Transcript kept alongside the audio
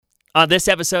On this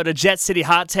episode of Jet City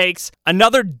Hot Takes,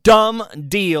 another dumb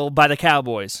deal by the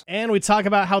Cowboys. And we talk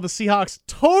about how the Seahawks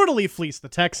totally fleeced the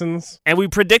Texans. And we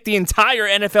predict the entire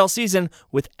NFL season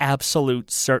with absolute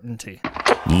certainty.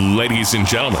 Ladies and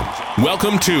gentlemen,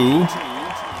 welcome to...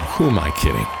 Who am I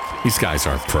kidding? These guys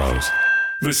aren't pros.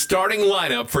 The starting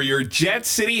lineup for your Jet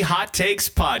City Hot Takes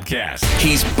podcast.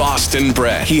 He's Boston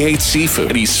bred. He hates seafood,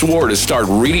 and he swore to start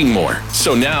reading more.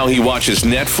 So now he watches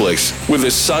Netflix with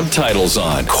the subtitles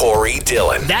on. Corey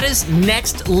Dillon. That is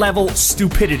next level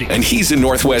stupidity. And he's a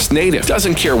Northwest native.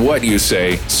 Doesn't care what you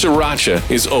say,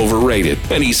 sriracha is overrated.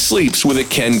 And he sleeps with a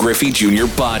Ken Griffey Jr.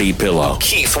 body pillow.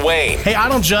 Keith Wayne. Hey, I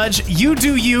don't judge. You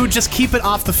do you. Just keep it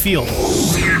off the field.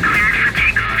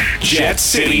 Jet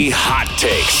City Hot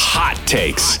Takes. Hot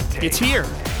Takes. It's here.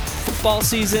 Football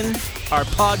season, our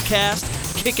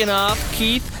podcast kicking off.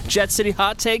 Keith, Jet City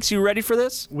Hot Takes, you ready for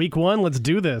this? Week 1, let's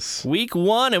do this. Week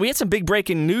 1, and we had some big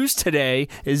breaking news today.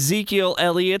 Ezekiel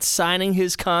Elliott signing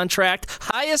his contract.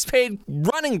 Highest paid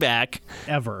running back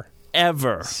Ever.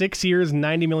 6 years,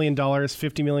 $90 million,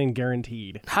 $50 million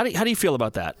guaranteed. How do you feel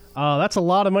about that? That's a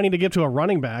lot of money to give to a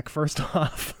running back, first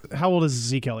off. How old is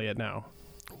Zeke Elliott now?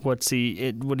 Would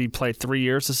he play 3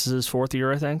 years? This is his fourth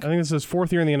year, I think. I think this is his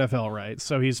fourth year in the NFL, right?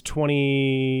 So he's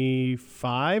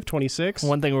 25, 26?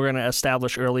 One thing we're going to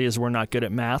establish early is we're not good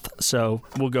at math, so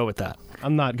we'll go with that.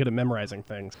 I'm not good at memorizing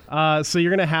things. So you're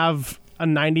going to have a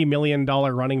 $90 million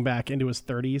running back into his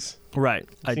 30s? Right.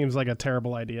 Seems like a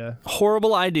terrible idea.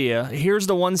 Horrible idea. Here's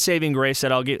the one saving grace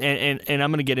that I'll get, and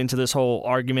I'm going to get into this whole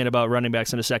argument about running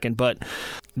backs in a second, but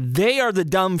they are the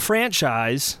dumb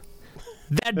franchise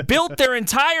that built their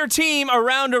entire team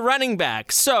around a running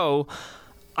back. So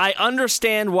I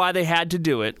understand why they had to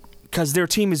do it, because their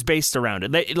team is based around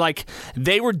it.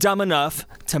 They were dumb enough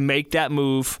to make that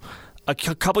move a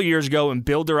couple years ago and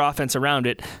build their offense around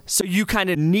it. So you kind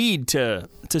of need to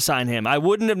sign him. I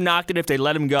wouldn't have knocked it if they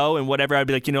let him go and whatever. I'd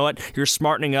be like, you know what? You're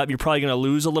smartening up. You're probably going to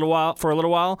lose for a little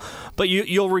while, but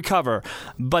you'll recover.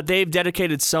 But they've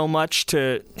dedicated so much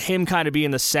to him kind of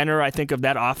being the center, I think, of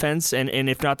that offense, and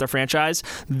if not the franchise,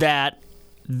 that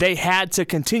they had to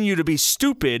continue to be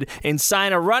stupid and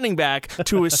sign a running back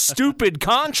to a stupid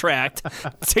contract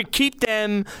to keep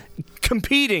them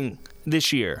competing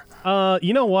this year.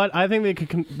 You know what? I think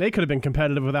they could have been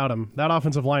competitive without him. That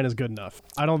offensive line is good enough.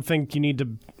 I don't think you need to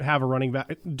have a running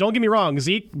back. Don't get me wrong.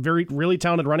 Zeke, really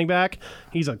talented running back.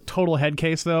 He's a total head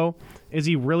case, though. Is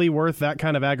he really worth that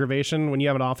kind of aggravation when you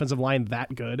have an offensive line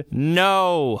that good?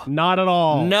 No. Not at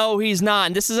all. No, he's not.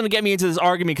 And this is going to get me into this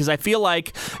argument because I feel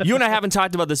like you and I haven't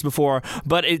talked about this before,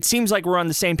 but it seems like we're on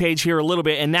the same page here a little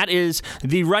bit, and that is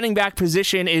the running back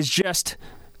position is just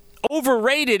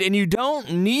overrated, and you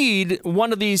don't need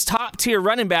one of these top-tier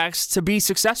running backs to be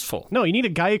successful. No, you need a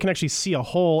guy who can actually see a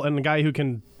hole and a guy who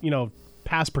can,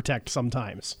 pass protect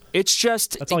sometimes. It's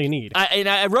just... That's all you need.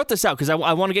 I wrote this out because I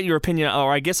want to get your opinion,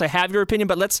 or I guess I have your opinion,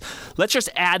 but let's just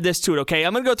add this to it, okay?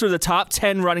 I'm going to go through the top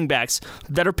 10 running backs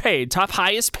that are paid, top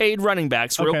highest paid running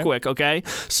backs real quick, okay?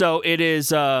 So it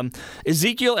is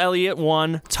Ezekiel Elliott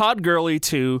 1, Todd Gurley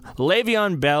 2,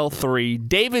 Le'Veon Bell 3,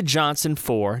 David Johnson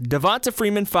 4, Devonta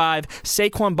Freeman 5,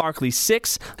 Saquon Barkley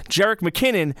 6, Jerick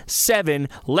McKinnon 7,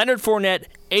 Leonard Fournette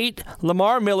 8,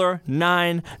 Lamar Miller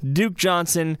 9, Duke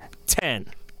Johnson 10.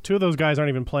 Two of those guys aren't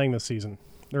even playing this season.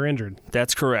 They're injured.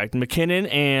 That's correct.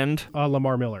 McKinnon and...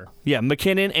 Lamar Miller. Yeah,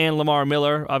 McKinnon and Lamar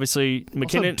Miller. Obviously,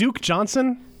 McKinnon... Also, Duke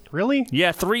Johnson? Really?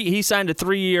 Yeah, he signed a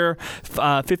 3-year,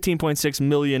 $15.6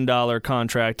 million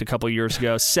contract a couple years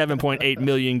ago, $7.8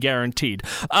 million guaranteed.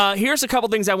 Here's a couple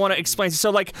things I want to explain.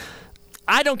 So,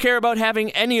 I don't care about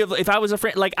having any of... If I was a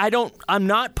friend... I'm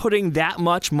not putting that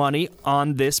much money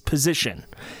on this position.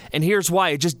 And here's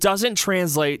why. It just doesn't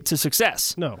translate to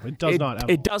success. No, it does not.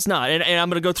 It does not. And I'm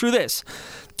going to go through this.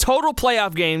 Total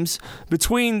playoff games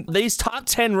between these top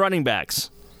 10 running backs.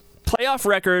 Playoff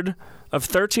record of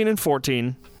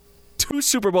 13-14. 2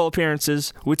 Super Bowl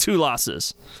appearances with 2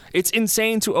 losses. It's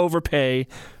insane to overpay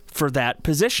for that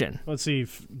position. Let's see.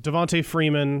 Devonta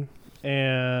Freeman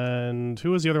and who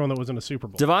was the other one that was in a Super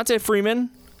Bowl? Devonta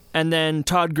Freeman. And then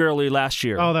Todd Gurley last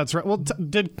year. Oh, that's right. Well,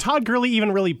 did Todd Gurley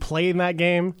even really play in that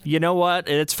game? You know what?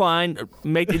 It's fine.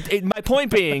 My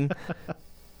point being,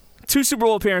 2 Super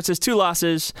Bowl appearances, 2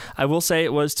 losses. I will say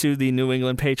it was to the New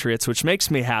England Patriots, which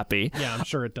makes me happy. Yeah, I'm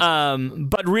sure it does.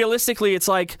 But realistically, it's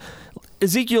like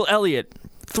Ezekiel Elliott,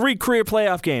 3 career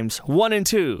playoff games,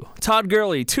 1-2. Todd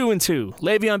Gurley, 2-2.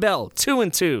 Le'Veon Bell,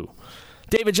 2-2.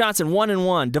 David Johnson,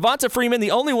 1-1. Devonta Freeman,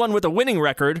 the only one with a winning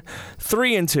record,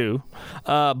 3-2.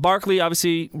 Barkley,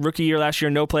 obviously, rookie year last year,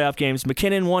 no playoff games.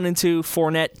 McKinnon, 1-2.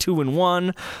 Fournette,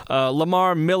 2-1.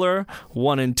 Lamar Miller,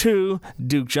 1-2.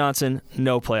 Duke Johnson,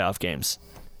 no playoff games.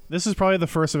 This is probably the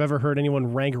first I've ever heard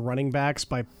anyone rank running backs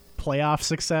by playoff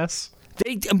success.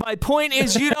 My point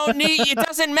is, you don't need. It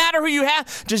doesn't matter who you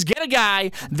have. Just get a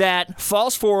guy that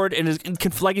falls forward and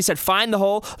can, like you said, find the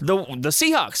hole. The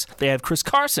Seahawks. They have Chris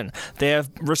Carson. They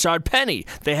have Rashard Penny.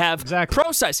 They have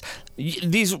Procise.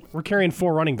 We're carrying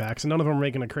 4 running backs, and none of them are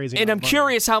making a crazy. And I'm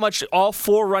curious how much all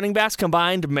 4 running backs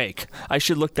combined make. I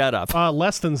should look that up.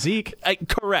 Less than Zeke.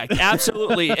 Correct,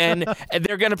 absolutely, and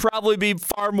they're going to probably be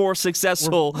far more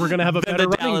successful. We're going to have a better than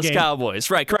the Dallas game.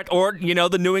 Cowboys, right? Correct, or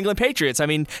the New England Patriots. I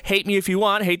mean, hate me if you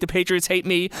want, hate the Patriots, hate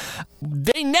me.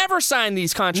 They never sign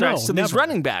these contracts to these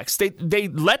running backs. They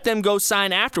let them go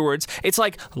sign afterwards. It's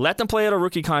like, let them play at a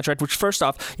rookie contract. Which, first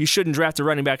off, you shouldn't draft a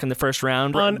running back in the first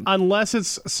round unless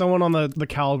it's someone on the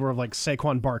caliber of like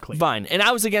Saquon Barkley. Fine. And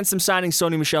I was against them signing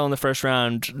Sony Michel in the first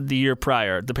round the year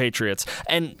prior, the Patriots.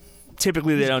 And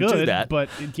typically they don't do that. But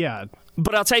yeah.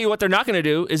 But I'll tell you what they're not going to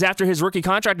do is after his rookie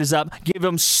contract is up, give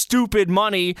him stupid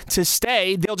money to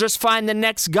stay. They'll just find the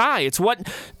next guy. It's what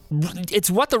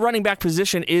the running back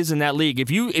position is in that league. If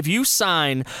you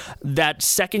sign that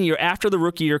second year after the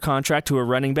rookie year contract to a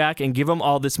running back and give them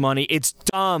all this money, it's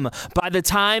dumb. By the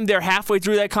time they're halfway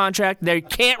through that contract, they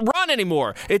can't run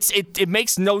anymore. It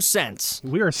makes no sense.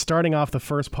 We are starting off the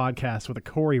first podcast with a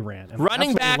Corey rant.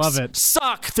 Running backs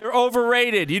suck. They're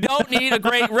overrated. You don't need a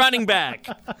great running back.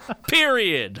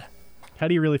 Period. How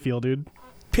do you really feel, dude?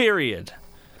 Period.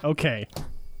 Okay.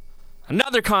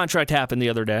 Another contract happened the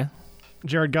other day.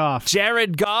 Jared Goff.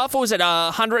 What was it,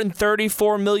 a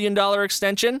 $134 million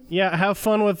extension? Yeah, have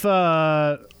fun with...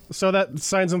 so that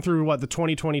signs him through, the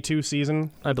 2022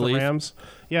 season? I believe. The Rams?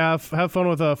 Yeah, have fun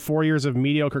with 4 years of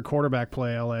mediocre quarterback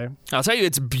play, LA. I'll tell you,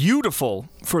 it's beautiful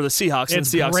for the Seahawks and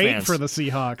Seahawks great fans. For the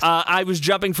Seahawks. I was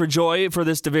jumping for joy for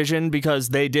this division because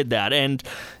they did that. And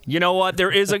you know what? There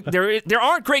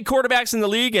aren't great quarterbacks in the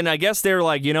league, and I guess they're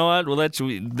like, you know what? Well,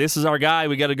 this is our guy.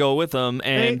 We got to go with him.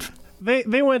 And...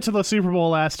 They went to the Super Bowl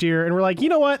last year and were like, you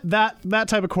know what? That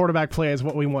type of quarterback play is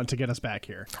what we want to get us back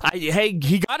here.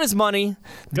 He got his money.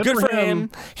 Good for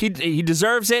him. He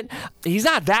deserves it. He's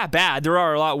not that bad. There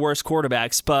are a lot worse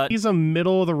quarterbacks, but he's a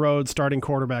middle of the road starting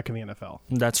quarterback in the NFL.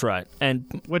 That's right. And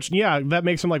that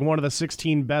makes him like one of the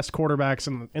 16 best quarterbacks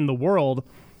in the world.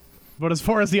 But as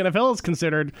far as the NFL is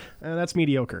considered, that's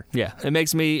mediocre. Yeah, it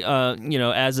makes me,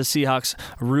 as a Seahawks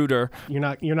rooter. You're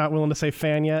not willing to say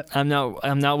fan yet? I'm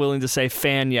not willing to say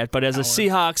fan yet. But as a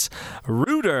Seahawks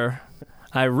rooter,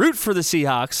 I root for the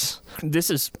Seahawks. This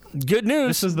is good news.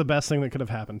 This is the best thing that could have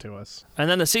happened to us. And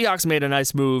then the Seahawks made a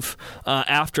nice move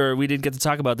after we didn't get to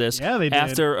talk about this. Yeah, they did.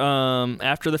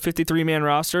 After the 53-man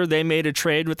roster, they made a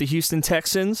trade with the Houston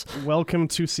Texans. Welcome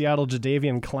to Seattle,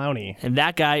 Jadeveon Clowney. And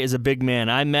that guy is a big man.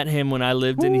 I met him when I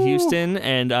lived in Houston,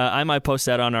 and I might post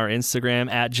that on our Instagram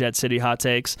at Jet City Hot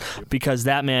Takes because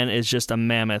that man is just a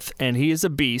mammoth, and he is a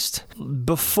beast.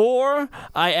 Before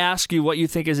I ask you what you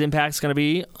think his impact is going to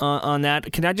be on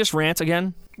that, can I just rant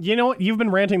again? You know what? You've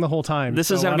been ranting the whole time. This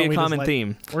is going to be a common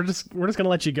theme. We're just going to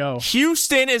let you go.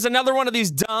 Houston is another one of these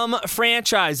dumb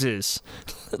franchises.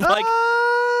 I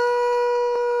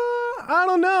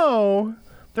don't know.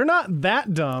 They're not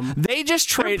that dumb. They just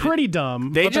traded. They're pretty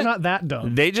dumb, but they're not that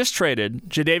dumb. They just traded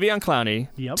Jadeveon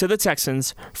Clowney to the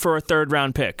Texans for a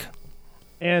third-round pick.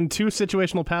 And 2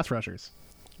 situational pass rushers.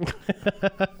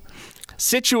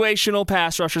 Situational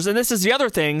pass rushers. And this is the other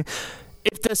thing.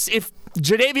 If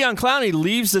Jadeveon Clowney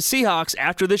leaves the Seahawks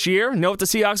after this year, know what the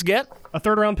Seahawks get? A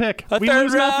third-round pick. We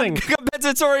lose nothing.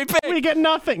 Compensatory pick. We get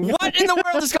nothing. What in the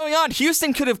world is going on?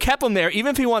 Houston could have kept him there.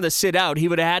 Even if he wanted to sit out, he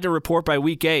would have had to report by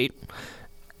week 8.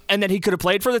 And then he could have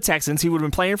played for the Texans. He would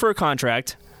have been playing for a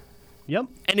contract. Yep.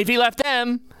 And if he left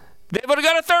them, they would have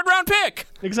got a third-round pick.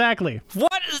 Exactly.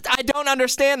 What? I don't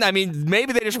understand. I mean,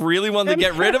 maybe they just really wanted to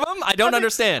get rid of him. I don't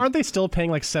understand. Aren't they still paying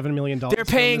like $7 million? They're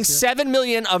paying $7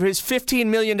 million of his $15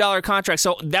 million contract.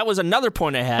 So that was another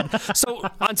point I had. So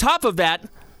on top of that,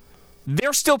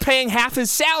 they're still paying half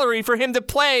his salary for him to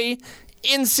play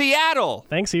in Seattle.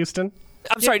 Thanks, Houston.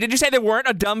 I'm sorry, did you say they weren't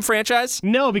a dumb franchise?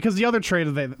 No, because the other trade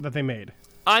that they made.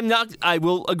 I'm not. I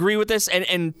will agree with this,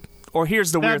 or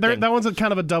here's the weird thing. That one's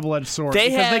kind of a double-edged sword. They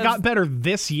got better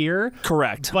this year.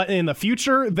 Correct. But in the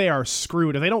future, they are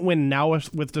screwed. If they don't win now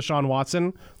with Deshaun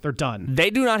Watson, they're done. They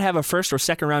do not have a first or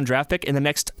second-round draft pick in the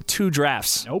next 2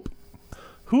 drafts. Nope.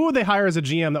 Who would they hire as a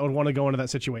GM that would want to go into that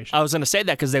situation? I was going to say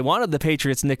that because they wanted the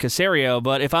Patriots' Nick Caserio,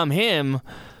 but if I'm him,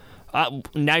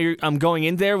 Now I'm going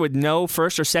in there with no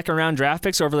first or second round draft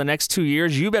picks over the next 2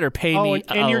 years. You better pay me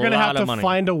and you're going to have to money.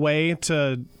 Find a way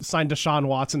to sign Deshaun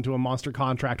Watson to a monster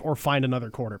contract or find another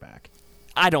quarterback.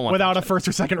 I don't want without a first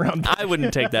or second round pick. I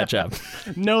wouldn't take that job.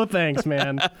 No thanks,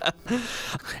 man.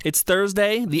 It's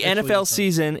Thursday. The NFL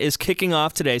season is kicking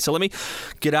off today. So let me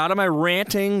get out of my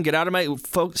ranting, get out of my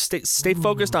stay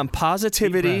focused on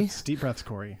positivity. Deep breaths,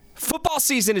 Corey. Football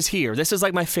season is here. This is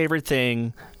like my favorite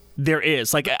thing there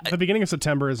is. Like the beginning of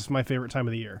September is my favorite time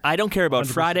of the year. I don't care about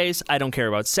 100%. Fridays. I don't care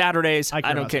about Saturdays.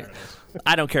 I don't care.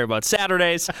 I don't care about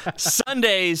Saturdays.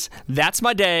 Sundays, that's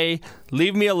my day.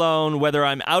 Leave me alone. Whether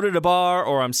I'm out at a bar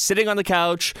or I'm sitting on the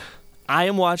couch, I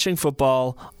am watching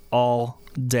football all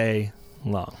day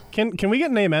long. Can we get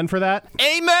an amen for that?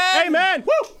 Amen! Amen!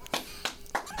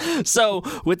 Woo! So,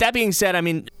 with that being said, I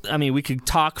mean, we could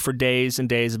talk for days and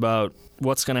days about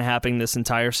what's going to happen this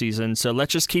entire season. So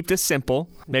let's just keep this simple.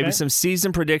 Maybe some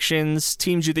season predictions,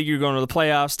 teams you think you're going to the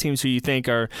playoffs, teams who you think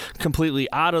are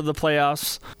completely out of the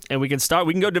playoffs. And we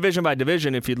can go division by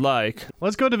division if you'd like.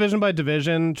 Let's go division by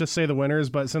division, just say the winners.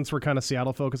 But since we're kind of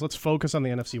Seattle focused, let's focus on the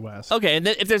NFC West. Okay, and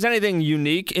if there's anything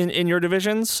unique in your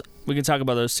divisions, we can talk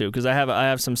about those too, because I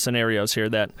have some scenarios here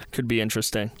that could be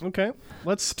interesting. Okay.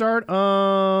 Let's start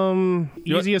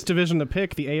easiest division to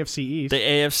pick, the AFC East. The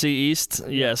AFC East,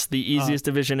 yes, the easiest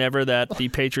division ever that the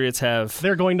Patriots have.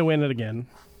 They're going to win it again.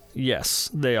 Yes,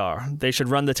 they are. They should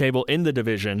run the table in the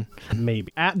division.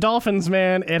 Maybe. At Dolphins,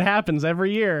 man, it happens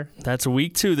every year. That's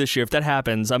week 2 this year. If that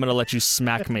happens, I'm going to let you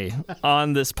smack me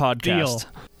on this podcast. Deal.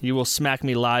 You will smack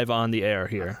me live on the air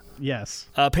here. Yes.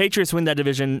 Patriots win that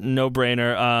division, no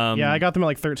brainer. Yeah, I got them at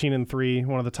like 13-3,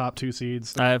 one of the top 2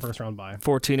 seeds. I have first round bye.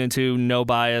 14-2, no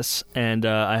bias, and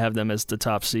I have them as the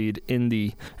top seed in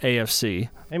the AFC.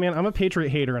 Hey man, I'm a Patriot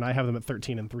hater, and I have them at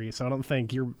 13-3, so I don't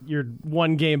think your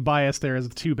one game bias there is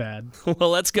too bad. Well,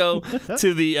 let's go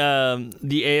to the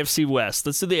AFC West.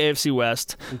 Let's do the AFC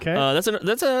West. Okay.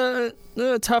 That's a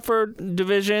tougher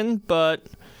division, but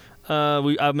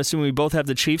I'm assuming we both have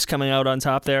the Chiefs coming out on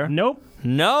top there. Nope.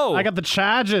 No. I got the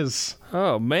Chargers.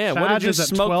 Oh, man. What did you Chargers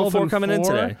smoke before coming in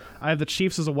today? I have the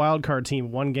Chiefs as a wild card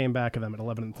team, one game back of them at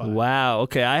 11-5. Wow.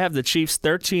 Okay, I have the Chiefs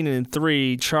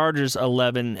 13-3, Chargers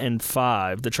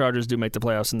 11-5. The Chargers do make the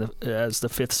playoffs as the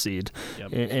 5th seed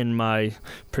in my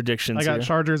predictions. I got here.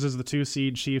 Chargers as the 2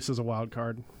 seed, Chiefs as a wild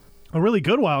card. A really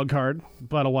good wild card,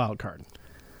 but a wild card.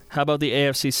 How about the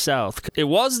AFC South? It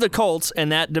was the Colts, and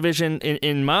that division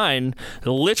in mine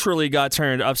literally got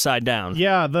turned upside down.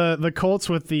 Yeah, the Colts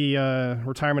with the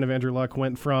retirement of Andrew Luck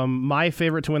went from my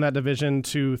favorite to win that division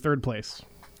to 3rd place.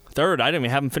 3rd? I didn't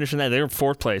even have them finishing that. They were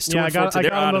 4th place. Yeah, I got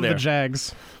them of the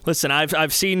Jags. Listen,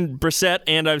 I've seen Brissett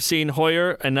and I've seen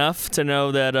Hoyer enough to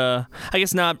know that I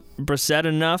guess not Brissett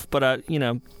enough, but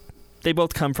they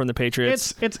both come from the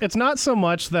Patriots. It's not so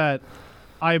much that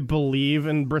I believe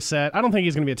in Brissett. I don't think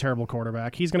he's going to be a terrible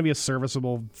quarterback. He's going to be a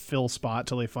serviceable fill spot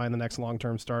till they find the next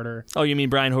long-term starter. Oh, you mean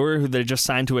Brian Hoyer, who they just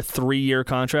signed to a 3-year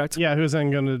contract? Yeah, who's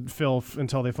then going to fill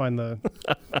until they find the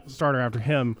starter after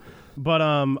him. But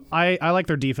I like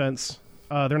their defense.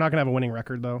 They're not going to have a winning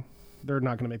record, though. They're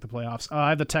not going to make the playoffs. I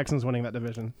have the Texans winning that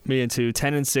division. Me too.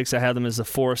 10-6, I have them as the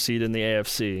 4th seed in the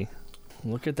AFC.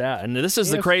 Look at that. And this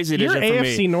is the crazy division for me. Your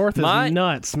AFC North is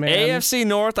nuts, man. AFC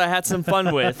North I had some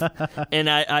fun with. And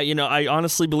I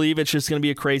honestly believe it's just going to be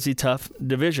a crazy tough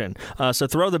division. So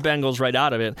throw the Bengals right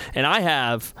out of it. And I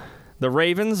have the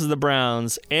Ravens, the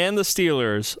Browns, and the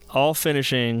Steelers all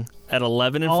finishing at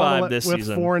 11-5 this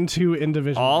season. With 4-2 in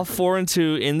division. All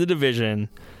 4-2 in the division.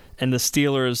 And the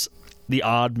Steelers, the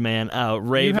odd man out.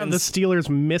 Ravens. You have the Steelers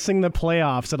missing the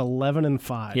playoffs at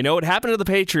 11-5. You know what happened to the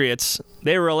Patriots?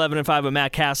 They were 11-5, but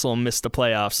Matt Castle missed the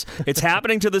playoffs. It's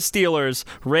happening to the Steelers.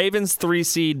 Ravens 3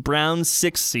 seed, Browns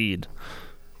 6 seed.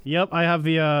 Yep, I have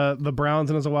the Browns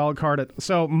in as a wild card.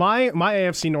 So my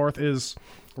AFC North is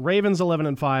Ravens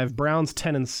 11-5, Browns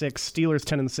 10-6, Steelers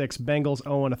 10-6, Bengals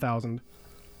 0-1,000.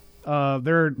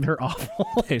 They're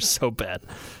awful. They're so bad.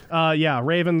 Yeah,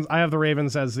 Ravens. I have the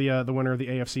Ravens as the winner of the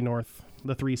AFC North,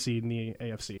 the 3 seed in the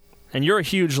AFC. And you're a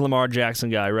huge Lamar Jackson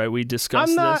guy, right? We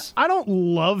discussed this. I don't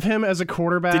love him as a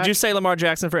quarterback. Did you say Lamar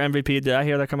Jackson for MVP? Did I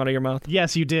hear that come out of your mouth?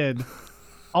 Yes, you did.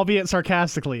 Albeit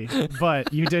sarcastically,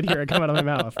 but you did hear it come out of my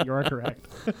mouth. You are correct.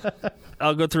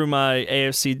 I'll go through my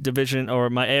AFC division or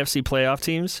my AFC playoff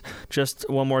teams just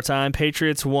one more time.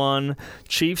 Patriots 1,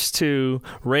 Chiefs 2,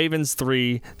 Ravens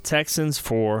 3, Texans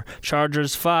 4,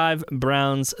 Chargers 5,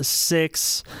 Browns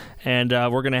 6. And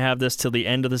we're going to have this till the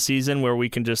end of the season where we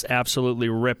can just absolutely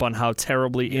rip on how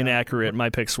terribly inaccurate my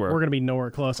picks were. We're going to be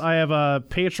nowhere close. I have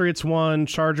Patriots 1,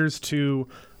 Chargers 2,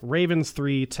 Ravens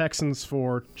 3, Texans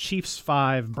 4, Chiefs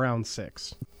 5, Browns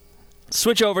 6.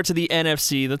 switch over to the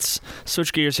NFC. Let's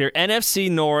switch gears here.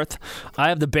 NFC North, I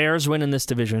have the Bears winning this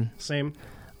division. Same.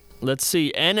 Let's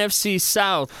see. NFC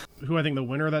South. Who I think the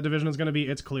winner of that division is going to be,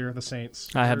 it's clear, the Saints.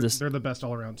 They're the best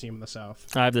all-around team in the South.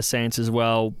 I have the Saints as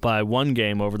well by 1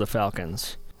 game over the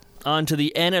Falcons. On to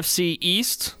the NFC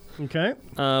East. Okay.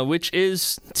 Which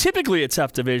is typically a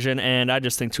tough division, and I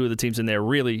just think 2 of the teams in there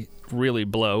really, really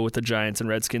blow with the Giants and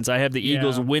Redskins. I have the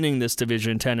Eagles winning this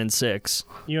division 10-6.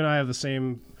 You and I have the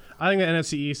same. I think the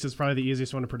NFC East is probably the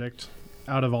easiest one to predict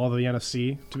out of all of the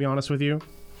NFC, to be honest with you.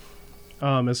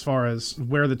 As far as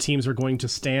where the teams are going to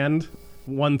stand,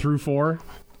 1 through 4.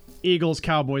 Eagles,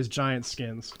 Cowboys, Giants,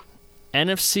 Skins.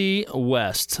 NFC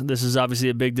West. This is obviously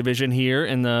a big division here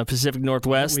in the Pacific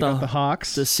Northwest. We got the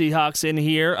Hawks. The Seahawks in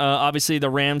here. Obviously, the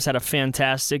Rams had a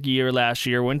fantastic year last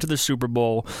year, went to the Super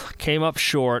Bowl, came up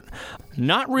short.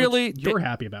 Not really. Which you're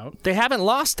happy about. They haven't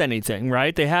lost anything,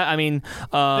 right? They didn't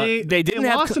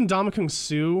have lost Ndamukong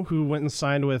Suh, who went and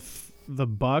signed with the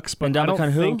Bucks, but I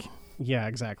don't think. Yeah,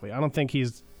 exactly. I don't think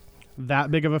he's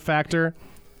that big of a factor.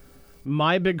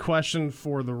 My big question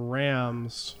for the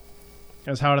Rams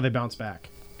is how do they bounce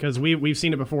back? Because we've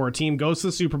seen it before. A team goes to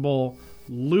the Super Bowl,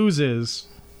 loses,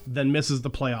 then misses the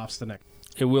playoffs the next.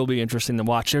 It will be interesting to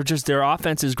watch. Their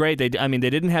offense is great. They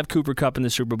didn't have Cooper Kupp in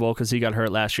the Super Bowl because he got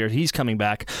hurt last year. He's coming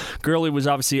back. Gurley was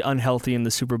obviously unhealthy in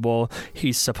the Super Bowl.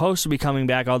 He's supposed to be coming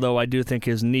back, although I do think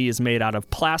his knee is made out of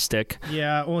plastic.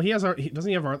 Yeah, well, doesn't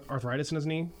he have arthritis in his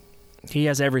knee? He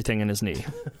has everything in his knee.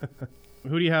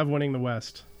 Who do you have winning the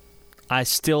West? I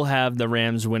still have the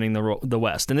Rams winning the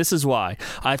West, and this is why.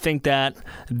 I think that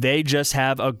they just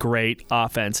have a great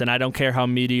offense, and I don't care how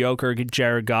mediocre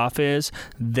Jared Goff is.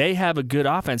 They have a good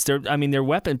offense. Their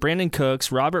weapon, Brandon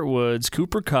Cooks, Robert Woods,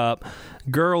 Cooper Kupp,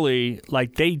 Gurley,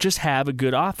 they just have a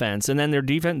good offense. And then their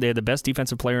defense, they have the best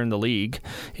defensive player in the league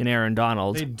in Aaron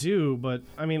Donald. They do, but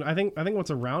I think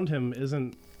what's around him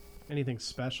isn't anything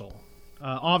special.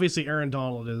 Obviously, Aaron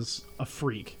Donald is a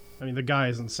freak. The guy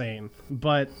is insane,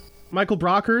 but Michael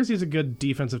Brockers, he's a good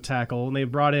defensive tackle, and they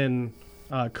brought in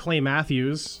Clay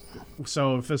Matthews.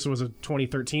 So if this was a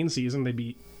 2013 season, they'd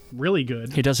be really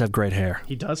good. He does have great hair.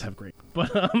 He does have great.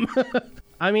 But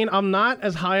I'm not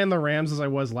as high on the Rams as I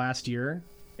was last year,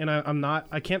 and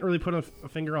I can't really put a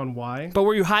finger on why. But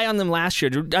were you high on them last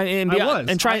year? I was.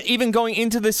 And even going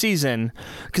into the season,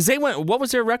 because they went. What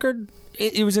was their record?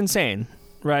 It was insane.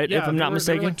 Right, yeah, if I'm not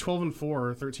mistaken. They were 12-4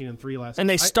 or 13-3 last year. And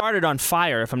they started on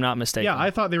fire, if I'm not mistaken. Yeah, I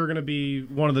thought they were going to be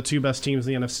one of the 2 best teams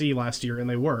in the NFC last year, and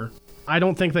they were. I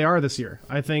don't think they are this year.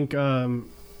 I think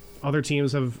other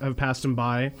teams have passed them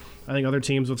by. I think other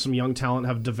teams with some young talent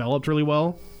have developed really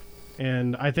well.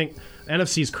 And I think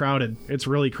NFC's crowded. It's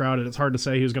really crowded. It's hard to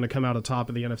say who's going to come out on top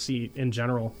of the NFC in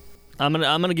general. I'm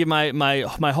gonna give my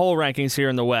whole rankings here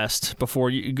in the West before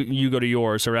you go to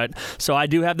yours. All right. So I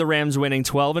do have the Rams winning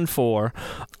 12-4.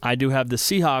 I do have the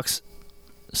Seahawks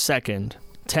second,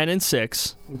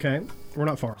 10-6. Okay, we're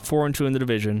not far. 4-2 in the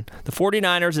division. The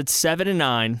 49ers at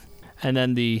 7-9, and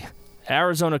then the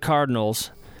Arizona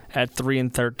Cardinals at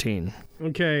 3-13.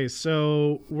 Okay,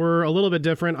 so we're a little bit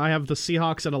different. I have the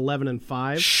Seahawks at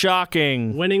 11-5.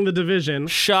 Shocking. Winning the division.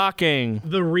 Shocking.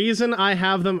 The reason I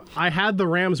have them, I had the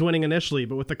Rams winning initially,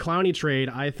 but with the Clowney trade,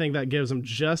 I think that gives them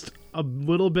just a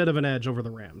little bit of an edge over the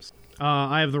Rams.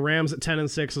 I have the Rams at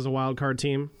 10-6 as a wild card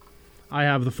team. I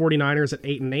have the 49ers at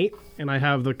 8-8, and I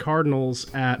have the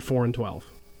Cardinals at 4-12.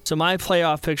 So my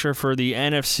playoff picture for the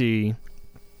NFC,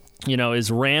 is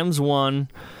Rams 1,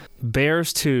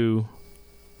 Bears 2,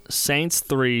 Saints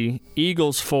 3,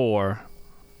 Eagles 4,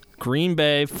 Green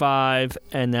Bay 5,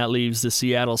 and that leaves the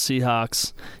Seattle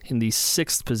Seahawks in the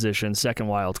 6th position, second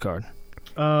wild card.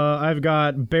 I've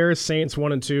got Bears, Saints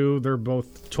 1 and 2. They're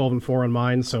both 12-4 on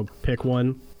mine, so pick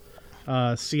one.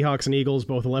 Seahawks and Eagles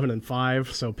both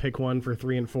 11-5, so pick one for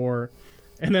 3 and 4.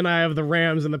 And then I have the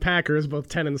Rams and the Packers both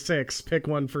 10-6. Pick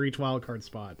one for each wild card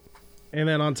spot. And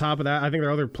then on top of that, I think there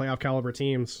are other playoff caliber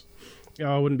teams.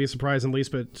 I wouldn't be surprised in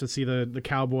least but to see the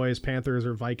Cowboys, Panthers,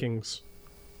 or Vikings,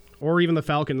 or even the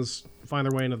Falcons find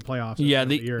their way into the playoffs. Yeah,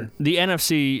 the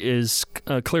NFC is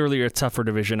clearly a tougher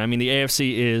division. The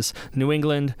AFC is New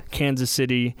England, Kansas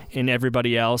City, and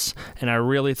everybody else, and I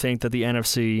really think that the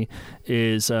NFC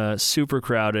is super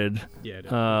crowded. Yeah,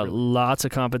 really. Lots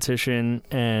of competition,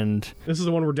 and this is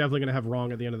the one we're definitely going to have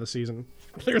wrong at the end of the season.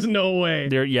 There's no way.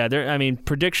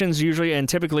 Predictions usually and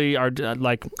typically are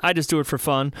I just do it for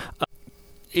fun.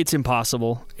 It's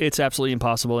impossible. It's absolutely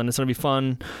impossible, and it's going to be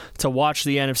fun to watch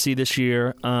the NFC this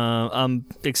year. I'm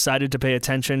excited to pay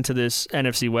attention to this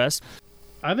NFC West.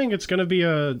 I think it's going to be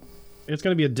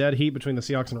a dead heat between the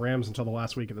Seahawks and Rams until the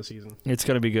last week of the season. It's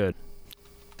going to be good.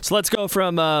 So let's go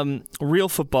from real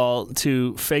football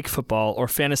to fake football, or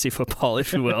fantasy football,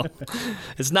 if you will.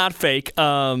 It's not fake.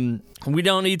 We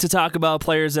don't need to talk about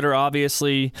players that are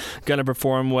obviously going to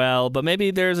perform well, but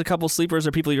maybe there's a couple sleepers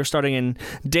or people you're starting in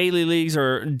daily leagues,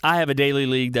 or I have a daily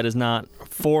league that is not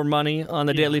for money on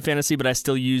the daily fantasy, but I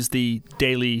still use the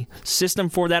daily system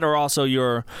for that, or also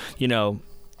your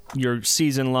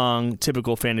season-long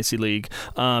typical fantasy league.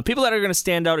 People that are going to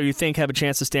stand out or you think have a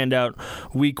chance to stand out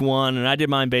week one, and I did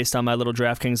mine based on my little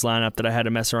DraftKings lineup that I had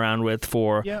to mess around with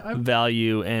for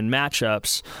value and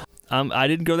matchups. I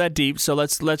didn't go that deep, so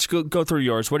let's go through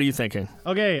yours. What are you thinking?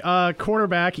 Okay,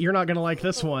 quarterback, you're not going to like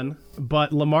this one,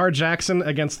 but Lamar Jackson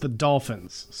against the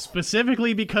Dolphins,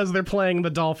 specifically because they're playing the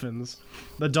Dolphins.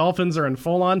 The Dolphins are in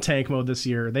full-on tank mode this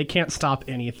year. They can't stop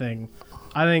anything.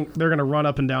 I think they're going to run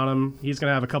up and down him. He's going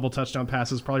to have a couple touchdown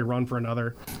passes, probably run for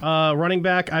another. Running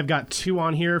back, I've got 2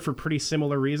 on here for pretty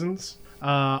similar reasons.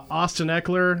 Austin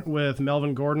Eckler with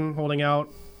Melvin Gordon holding out.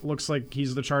 Looks like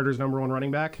he's the Chargers' #1 running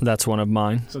back. That's one of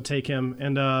mine. So take him.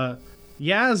 And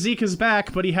Zeke is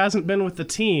back, but he hasn't been with the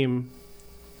team.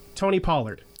 Tony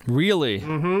Pollard. Really?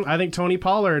 Mm-hmm. I think Tony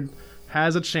Pollard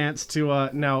has a chance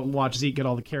to now watch Zeke get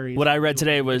all the carries. What I read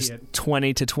today was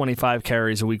 20 to 25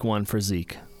 carries week one for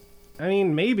Zeke. I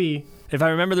mean, maybe. If I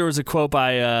remember, there was a quote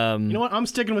by... you know what? I'm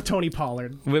sticking with Tony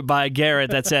Pollard. By Garrett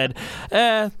that said,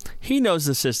 he knows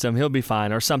the system. He'll be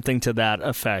fine, or something to that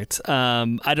effect.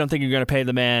 I don't think you're going to pay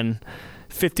the man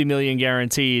 $50 million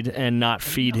guaranteed and not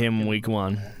feed him week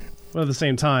one. But at the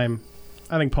same time,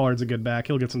 I think Pollard's a good back.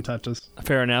 He'll get some touches.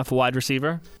 Fair enough. Wide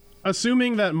receiver?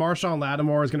 Assuming that Marshawn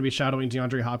Lattimore is going to be shadowing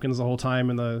DeAndre Hopkins the whole time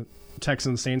in the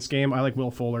Texans-Saints game, I like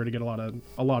Will Fuller to get a lot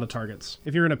of targets.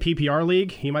 If you're in a PPR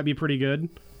league, he might be pretty good.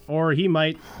 Or he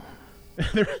might.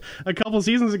 A couple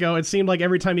seasons ago, it seemed like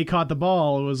every time he caught the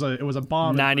ball, it was a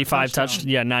bomb.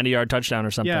 90-yard touchdown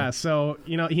or something. Yeah, so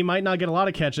he might not get a lot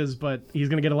of catches, but he's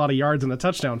going to get a lot of yards and a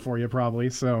touchdown for you probably.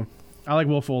 So I like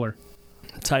Will Fuller.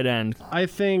 Tight end. I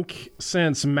think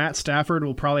since Matt Stafford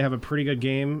will probably have a pretty good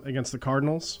game against the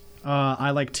Cardinals,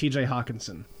 I like T.J.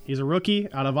 Hawkinson. He's a rookie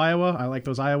out of Iowa. I like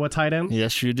those Iowa tight ends.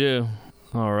 Yes, you do.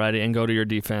 Alrighty, and go to your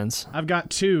defense. I've got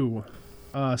 2.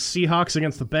 Seahawks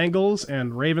against the Bengals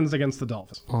and Ravens against the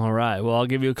Dolphins. All right. Well, I'll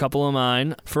give you a couple of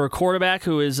mine. For a quarterback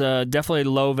who is definitely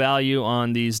low value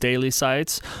on these daily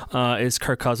sites is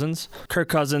Kirk Cousins. Kirk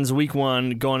Cousins, week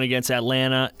one, going against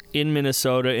Atlanta in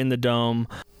Minnesota in the Dome.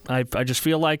 I just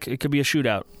feel like it could be a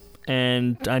shootout.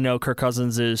 And I know Kirk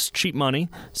Cousins is cheap money,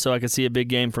 so I could see a big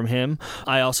game from him.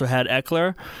 I also had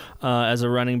Eckler as a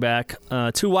running back.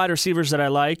 2 wide receivers that I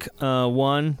like.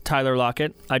 One, Tyler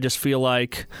Lockett. I just feel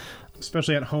like...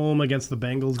 Especially at home against the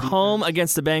Bengals. Defense. Home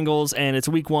against the Bengals, and it's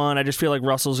week one. I just feel like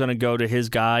Russell's going to go to his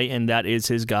guy, and that is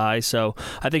his guy. So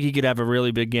I think he could have a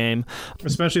really big game.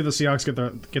 Especially if the Seahawks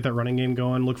get that running game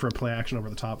going. Look for a play action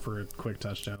over the top for a quick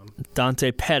touchdown.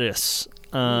 Dante Pettis,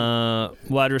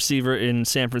 wide receiver in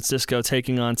San Francisco,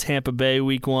 taking on Tampa Bay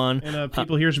week one. And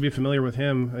people here should be familiar with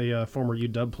him, a former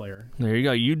UW player. There you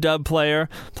go, UW player,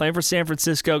 playing for San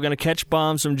Francisco, going to catch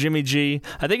bombs from Jimmy G.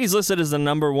 I think he's listed as the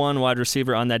 #1 wide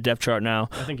receiver on that depth chart now.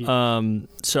 I think he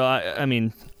So, I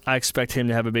mean, I expect him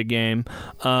to have a big game.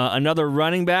 Another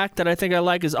running back that I think I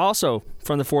like is also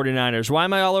from the 49ers. Why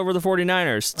am I all over the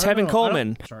 49ers? Tevin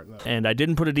Coleman. And I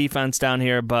didn't put a defense down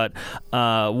here, but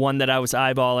one that I was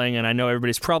eyeballing, and I know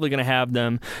everybody's probably going to have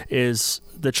them, is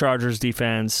the Chargers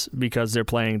defense because they're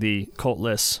playing the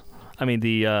luckless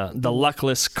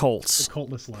Colts. The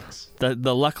Coltless Lucks.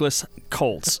 The luckless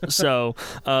Colts. So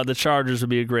the Chargers would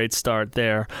be a great start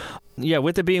there. Yeah,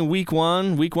 with it being week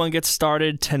one gets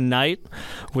started tonight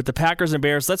with the Packers and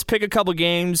Bears. Let's pick a couple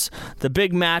games, the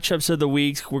big matchups of the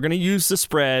week. We're going to use the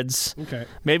spreads. Okay.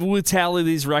 Maybe we'll tally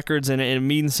these records and it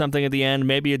means something at the end.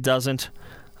 Maybe it doesn't.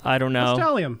 I don't know. Let's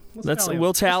tally them.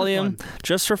 We'll tally them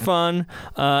just for fun.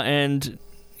 And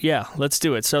yeah, let's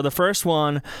do it. So the first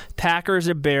one, Packers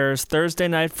at Bears, Thursday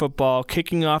Night Football,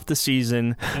 kicking off the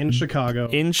season. In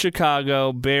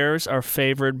Chicago. Bears are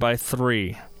favored by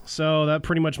 3. So that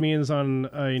pretty much means on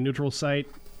a neutral site,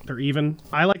 they're even.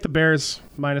 I like the Bears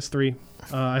 -3.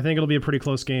 I think it'll be a pretty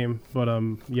close game, but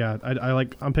I'm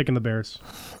picking the Bears.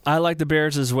 I like the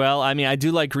Bears as well. I mean, I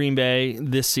do like Green Bay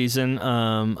this season.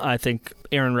 I think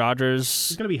Aaron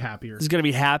Rodgers is going to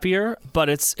be happier. But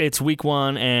it's week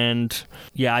one, and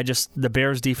yeah, the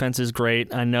Bears defense is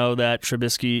great. I know that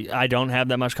Trubisky. I don't have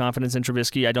that much confidence in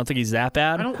Trubisky. I don't think he's that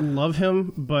bad. I don't love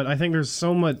him, but I think there's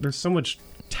so much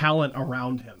talent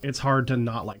around him. It's hard to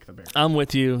not like the Bears. I'm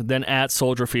with you. Then at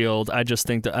Soldier Field, I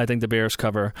think the Bears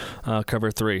cover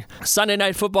 3. Sunday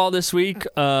Night Football this week.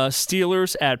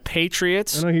 Steelers at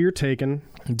Patriots. I know who you're taking.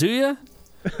 Do you?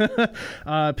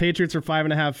 Patriots are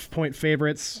 5.5-point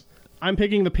favorites. I'm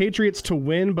picking the Patriots to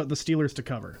win, but the Steelers to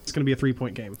cover. It's going to be a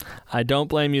 3-point game. I don't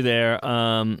blame you there.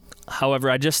 However,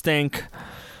 I just think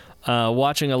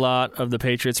watching a lot of the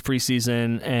Patriots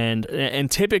preseason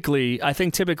and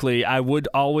typically I would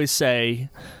always say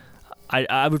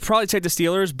I would probably take the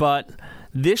Steelers, but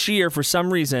this year for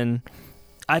some reason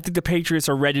I think the Patriots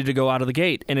are ready to go out of the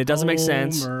gate, and it doesn't make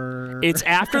sense. It's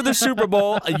after the Super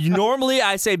Bowl. Normally,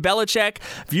 I say Belichick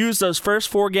views those first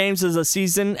 4 games as a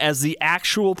season as the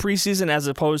actual preseason, as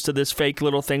opposed to this fake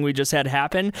little thing we just had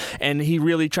happen. And he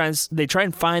really they try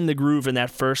and find the groove in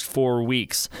that first 4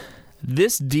 weeks.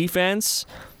 This Patriots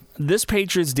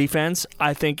defense,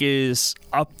 I think, is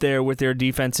up there with their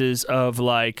defenses of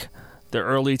like the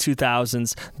early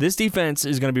 2000s. This defense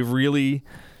is going to be really,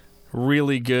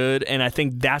 really good, and I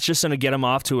think that's just going to get them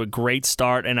off to a great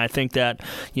start. And I think that,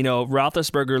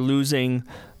 Roethlisberger losing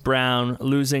Brown,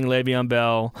 losing Le'Veon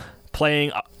Bell,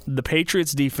 playing the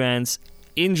Patriots defense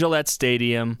in Gillette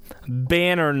Stadium,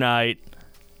 banner night,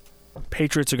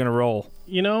 Patriots are going to roll.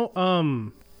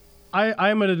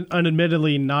 I'm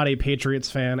admittedly not a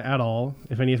Patriots fan at all.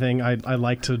 If anything, I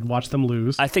like to watch them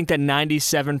lose. I think that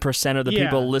 97% of the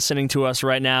people listening to us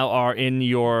right now are in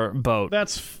your boat.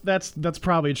 That's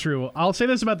probably true. I'll say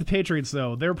this about the Patriots,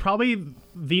 though. They're probably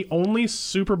the only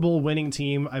Super Bowl winning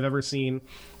team I've ever seen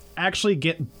actually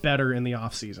get better in the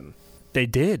offseason. They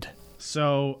did.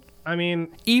 So, I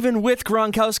mean... Even with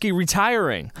Gronkowski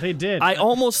retiring. They did. I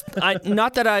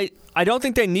don't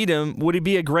think they need him. Would he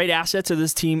be a great asset to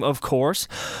this team? Of course.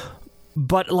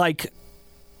 But,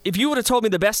 if you would have told me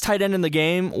the best tight end in the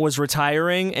game was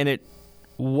retiring and it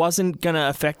wasn't going to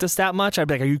affect us that much, I'd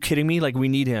be like, are you kidding me? We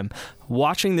need him.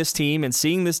 Watching this team and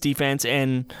seeing this defense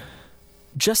and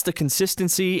just the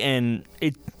consistency, and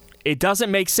it doesn't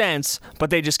make sense,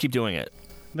 but they just keep doing it.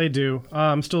 They do.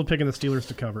 I'm still picking the Steelers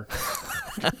to cover.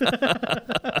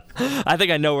 I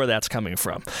think I know where that's coming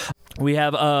from. We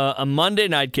have a Monday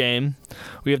night game.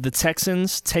 We have the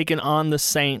Texans taking on the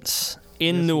Saints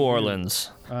in New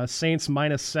Orleans. Saints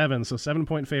 -7, so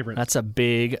 7-point favorite. That's a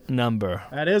big number.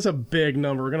 That is a big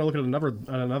number. We're going to look at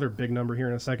another big number here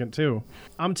in a second, too.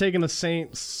 I'm taking the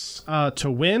Saints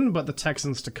to win, but the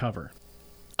Texans to cover.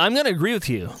 I'm going to agree with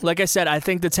you. Like I said, I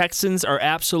think the Texans are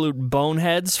absolute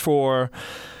boneheads for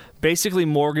basically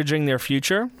mortgaging their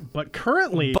future.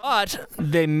 But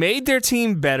they made their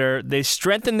team better. They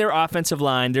strengthened their offensive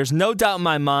line. There's no doubt in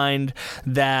my mind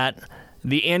that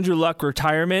the Andrew Luck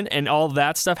retirement and all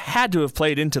that stuff had to have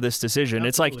played into this decision.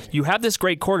 Absolutely. It's like, you have this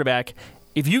great quarterback.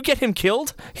 If you get him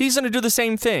killed, he's going to do the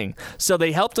same thing. So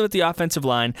they helped him with the offensive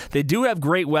line. They do have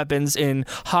great weapons in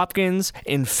Hopkins,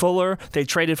 in Fuller. They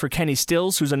traded for Kenny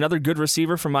Stills, who's another good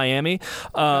receiver from Miami.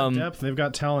 They've got depth. They've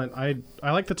got talent. I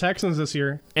like the Texans this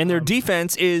year. And their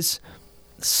defense is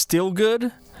still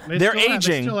good. They're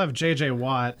aging. They still have J.J.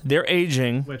 Watt. They're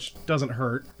aging. Which doesn't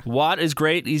hurt. Watt is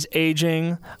great. He's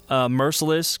aging.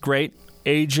 Merciless, great.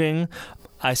 Aging.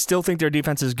 I still think their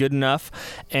defense is good enough,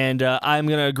 and I'm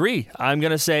going to agree. I'm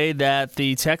going to say that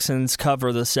the Texans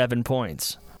cover the 7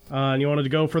 points. And you wanted to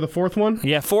go for the fourth one?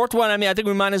 Yeah, fourth one. I think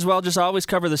we might as well just always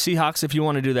cover the Seahawks if you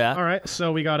want to do that. All right,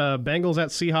 so we got Bengals at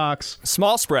Seahawks.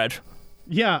 Small spread.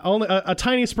 Yeah, only a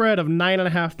tiny spread of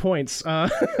 9.5 points.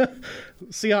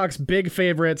 Seahawks, big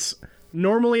favorites.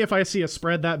 Normally, if I see a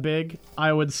spread that big,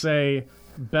 I would say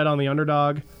bet on the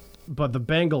underdog, but the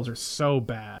Bengals are so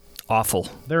bad. Awful.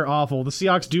 They're awful. The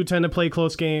Seahawks do tend to play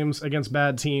close games against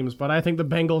bad teams, but I think the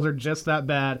Bengals are just that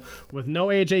bad. With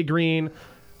no A.J. Green,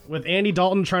 with Andy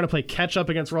Dalton trying to play catch-up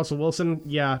against Russell Wilson,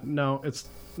 it's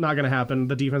not going to happen.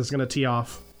 The defense is going to tee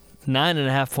off.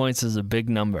 9.5 points is a big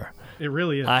number. It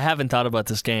really is. I haven't thought about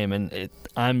this game, and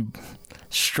I'm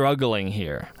struggling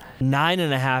here.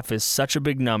 9.5 is such a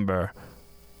big number.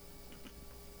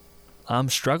 I'm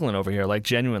struggling over here,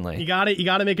 genuinely. You got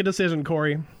to make a decision,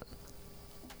 Corey.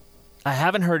 I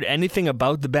haven't heard anything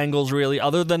about the Bengals, really,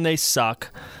 other than they suck.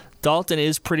 Dalton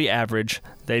is pretty average.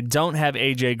 They don't have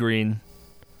A.J. Green.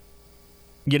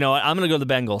 You know what? I'm going to go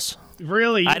the Bengals.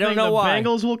 Really? I don't know why. The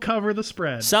Bengals will cover the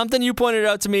spread. Something you pointed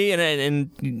out to me,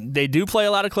 and they do play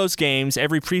a lot of close games.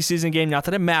 Every preseason game, not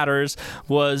that it matters,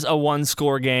 was a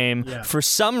one-score game. Yeah. For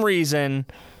some reason,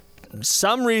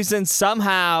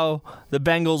 somehow, the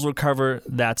Bengals will cover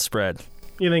that spread.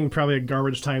 You think probably a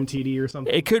garbage time TD or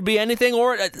something? It could be anything,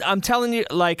 or I'm telling you,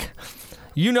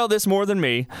 you know this more than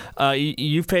me.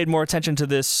 You've paid more attention to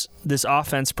this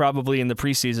offense probably in the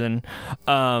preseason.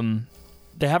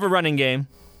 They have a running game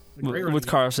with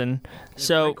Carson.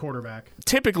 So great quarterback.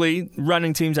 Typically,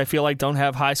 running teams I feel like don't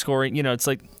have high scoring. It's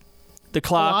like the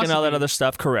clock and all that philosophy. other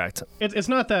stuff. Correct. It's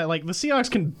not that, like, the Seahawks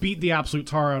can beat the absolute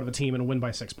tar out of a team and win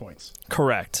by 6 points.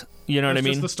 Correct. You know what I It's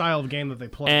mean? just the style of game that they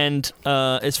play. And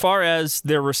as far as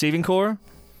their receiving core,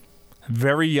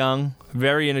 very young,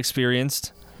 very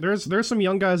inexperienced. There's some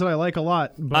young guys that I like a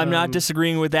lot. But, I'm not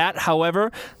disagreeing with that.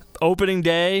 However, opening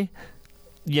day,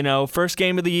 first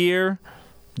game of the year,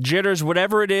 jitters,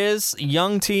 whatever it is,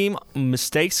 young team,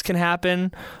 mistakes can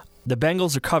happen. The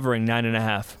Bengals are covering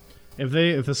 9.5. If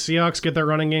the Seahawks get that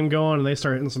running game going and they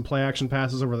start hitting some play action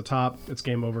passes over the top, it's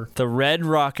game over. The Red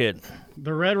Rocket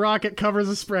The Red Rocket covers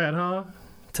the spread, huh?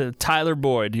 to Tyler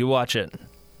Boyd. You watch it.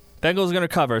 Bengals are going to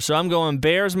cover. So I'm going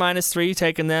Bears -3,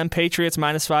 taking them. Patriots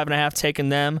 -5.5, taking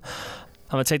them.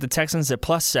 I'm going to take the Texans at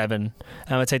 +7. And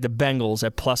I'm going to take the Bengals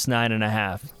at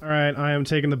 +9.5. All right, I am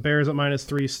taking the Bears at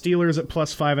 -3, Steelers at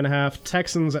 +5.5,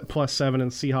 Texans at +7,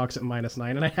 and Seahawks at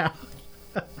 -9.5.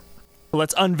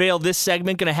 Let's unveil this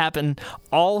segment. Going to happen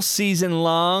all season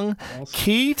long.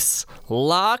 Keith's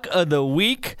Lock of the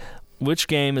Week. Which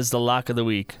game is the Lock of the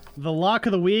Week? The lock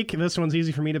of the week, this one's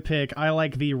easy for me to pick. I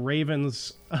like the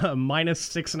Ravens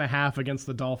 -6.5 against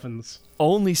the Dolphins.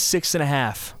 Only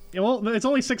 6.5. Yeah, well, it's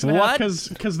only 6.5 What?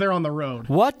 because they're on the road.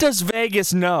 What does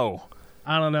Vegas know?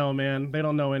 I don't know, man. They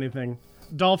don't know anything.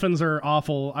 Dolphins are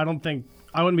awful. I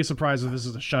wouldn't be surprised if this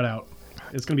is a shutout.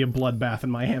 It's going to be a bloodbath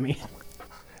in Miami.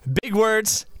 Big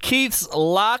words. Keith's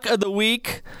Lock of the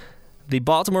Week. The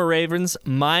Baltimore Ravens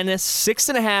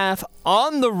 -6.5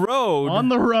 on the road. On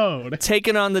the road.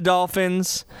 Taking on the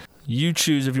Dolphins. You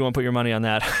choose if you want to put your money on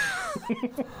that.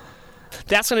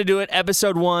 That's going to do it.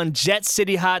 Episode 1, Jet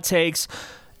City Hot Takes.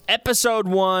 Episode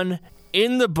 1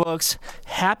 in the books.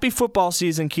 Happy football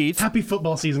season, Keith. Happy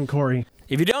football season, Corey.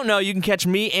 If you don't know, you can catch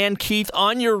me and Keith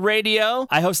on your radio.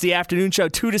 I host the afternoon show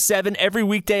 2 to 7 every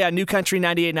weekday on New Country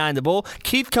 98.9 The Bull.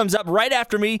 Keith comes up right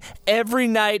after me every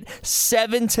night,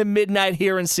 7 to midnight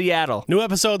here in Seattle. New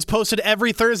episodes posted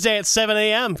every Thursday at 7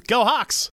 a.m. Go Hawks!